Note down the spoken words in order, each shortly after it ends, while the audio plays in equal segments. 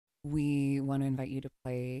we want to invite you to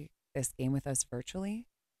play this game with us virtually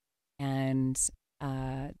and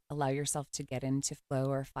allow yourself to get into flow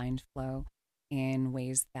or find flow in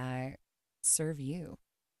ways that serve you.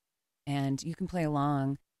 And you can play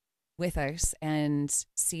along with us and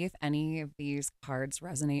see if any of these cards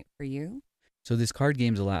resonate for you. So this card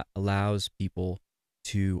games allows people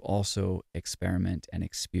to also experiment and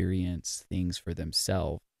experience things for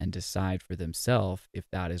themselves and decide for themselves if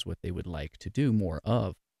that is what they would like to do more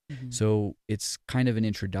of. Mm-hmm. So it's kind of an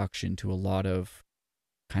introduction to a lot of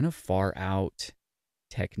kind of far out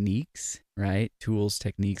techniques, right? Tools,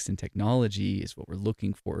 techniques, and technology is what we're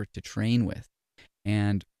looking for to train with.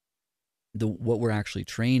 And the what we're actually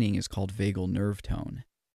training is called vagal nerve tone.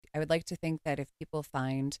 I would like to think that if people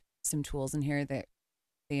find some tools in here that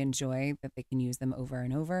they enjoy, that they can use them over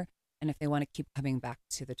and over. And if they want to keep coming back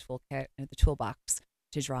to the toolkit or the toolbox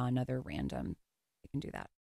to draw another random, they can do that.